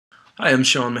Hi, I'm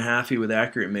Sean Mahaffey with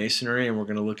Accurate Masonry, and we're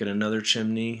going to look at another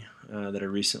chimney that I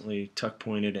recently tuck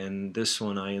pointed, and this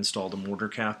one I installed a mortar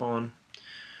cap on.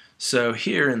 So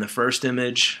here in the first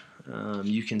image,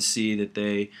 you can see that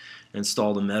they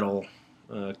installed a metal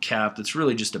cap that's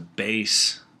really just a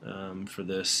base for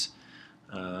this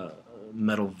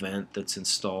metal vent that's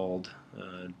installed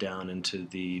down into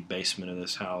the basement of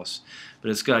this house.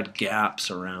 But it's got gaps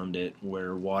around it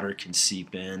where water can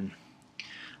seep in.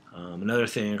 Another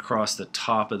thing, across the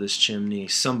top of this chimney,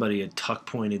 somebody had tuck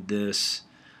pointed this.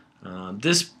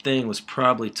 This thing was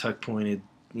probably tuck pointed,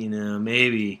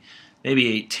 maybe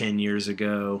 8-10 years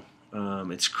ago.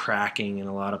 It's cracking in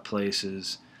a lot of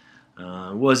places.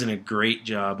 It wasn't a great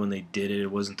job when they did it.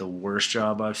 It wasn't the worst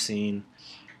job I've seen.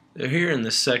 Here in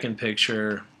the second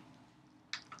picture,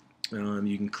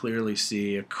 you can clearly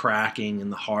see a cracking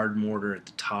in the hard mortar at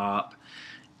the top.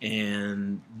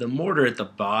 And the mortar at the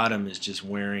bottom is just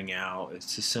wearing out.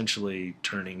 It's essentially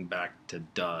turning back to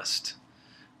dust.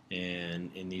 And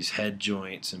in these head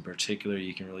joints in particular,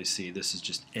 you can really see this is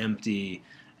just empty,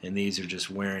 and these are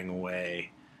just wearing away.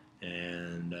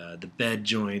 And the bed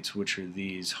joints, which are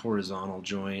these horizontal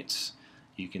joints,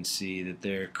 you can see that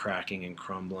they're cracking and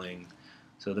crumbling.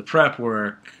 So the prep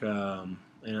work, one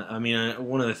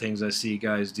of the things I see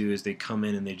guys do is they come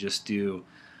in and they just do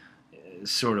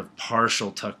sort of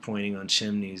partial tuck pointing on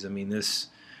chimneys. I mean, this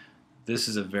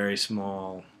is a very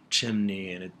small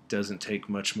chimney, and it doesn't take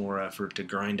much more effort to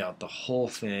grind out the whole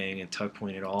thing and tuck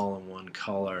point it all in one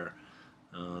color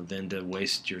than to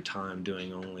waste your time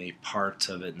doing only parts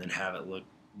of it and then have it look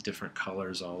different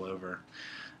colors all over.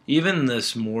 Even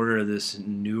this mortar, this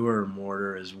newer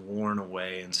mortar, is worn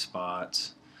away in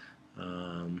spots,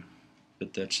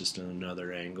 but that's just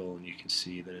another angle, and you can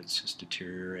see that it's just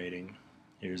deteriorating.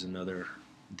 Here's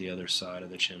the other side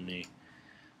of the chimney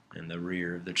and the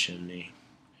rear of the chimney.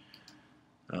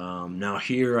 Now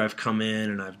here I've come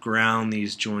in and I've ground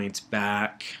these joints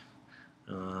back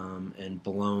and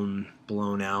blown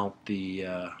out the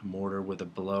mortar with a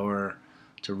blower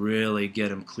to really get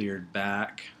them cleared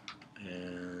back,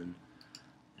 and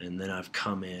then I've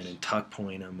come in and tuck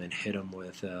point them and hit them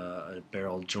with a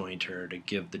barrel jointer to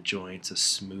give the joints a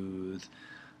smooth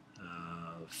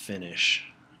finish.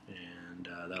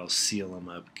 That'll seal them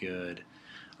up good.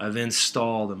 I've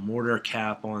installed a mortar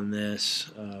cap on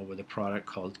this with a product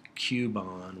called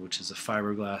Cubon, which is a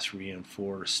fiberglass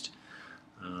reinforced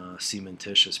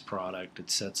cementitious product. It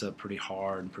sets up pretty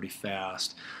hard and pretty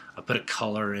fast. I put a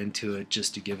color into it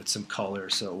just to give it some color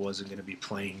so it wasn't going to be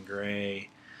plain gray,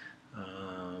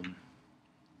 and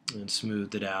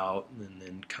smoothed it out, and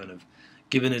then kind of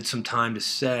given it some time to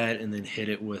set, and then hit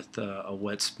it with a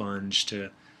wet sponge to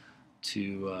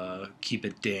keep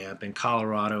it damp. In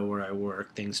Colorado, where I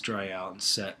work, things dry out and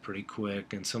set pretty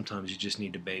quick, and sometimes you just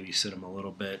need to babysit them a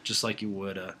little bit, just like you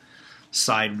would a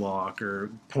sidewalk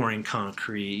or pouring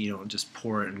concrete. You don't just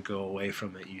pour it and go away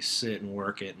from it. You sit and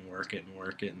work it and work it and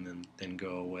work it, and then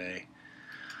go away.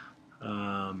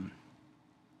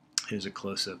 Here's a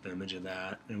close-up image of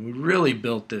that, and we really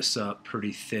built this up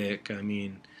pretty thick. I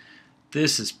mean,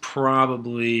 this is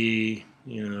probably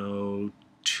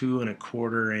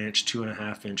 2¼ inch,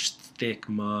 2½ inch thick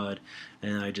mud,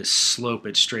 and I just slope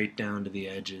it straight down to the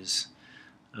edges.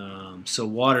 So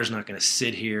water's not going to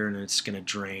sit here, and it's going to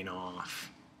drain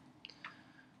off.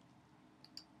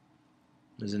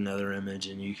 There's another image,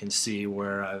 and you can see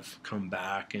where I've come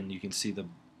back, and you can see the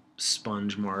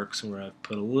sponge marks where I've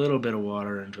put a little bit of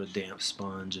water into a damp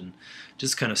sponge and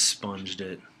just kind of sponged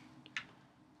it.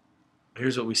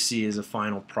 Here's what we see as a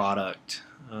final product.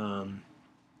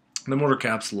 The mortar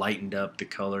cap's lightened up, the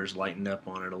colors lightened up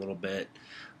on it a little bit.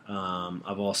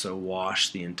 I've also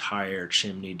washed the entire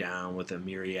chimney down with a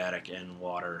muriatic and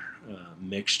water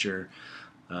mixture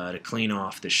to clean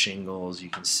off the shingles. You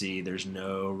can see there's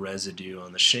no residue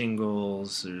on the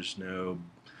shingles. There's no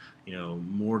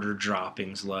mortar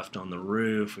droppings left on the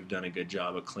roof. We've done a good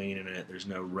job of cleaning it. There's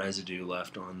no residue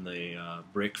left on the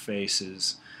brick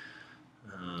faces.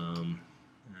 And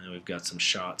we've got some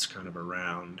shots kind of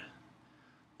around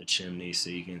the chimney so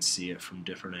you can see it from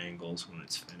different angles when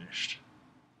it's finished,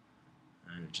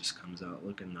 and it just comes out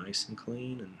looking nice and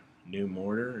clean and new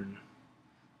mortar, and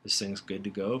this thing's good to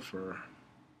go for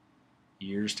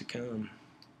years to come.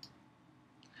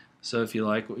 So if you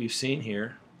like what you've seen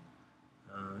here,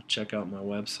 check out my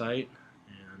website,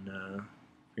 and if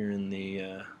you're in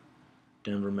the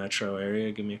Denver metro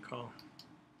area, give me a call.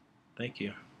 Thank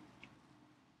you.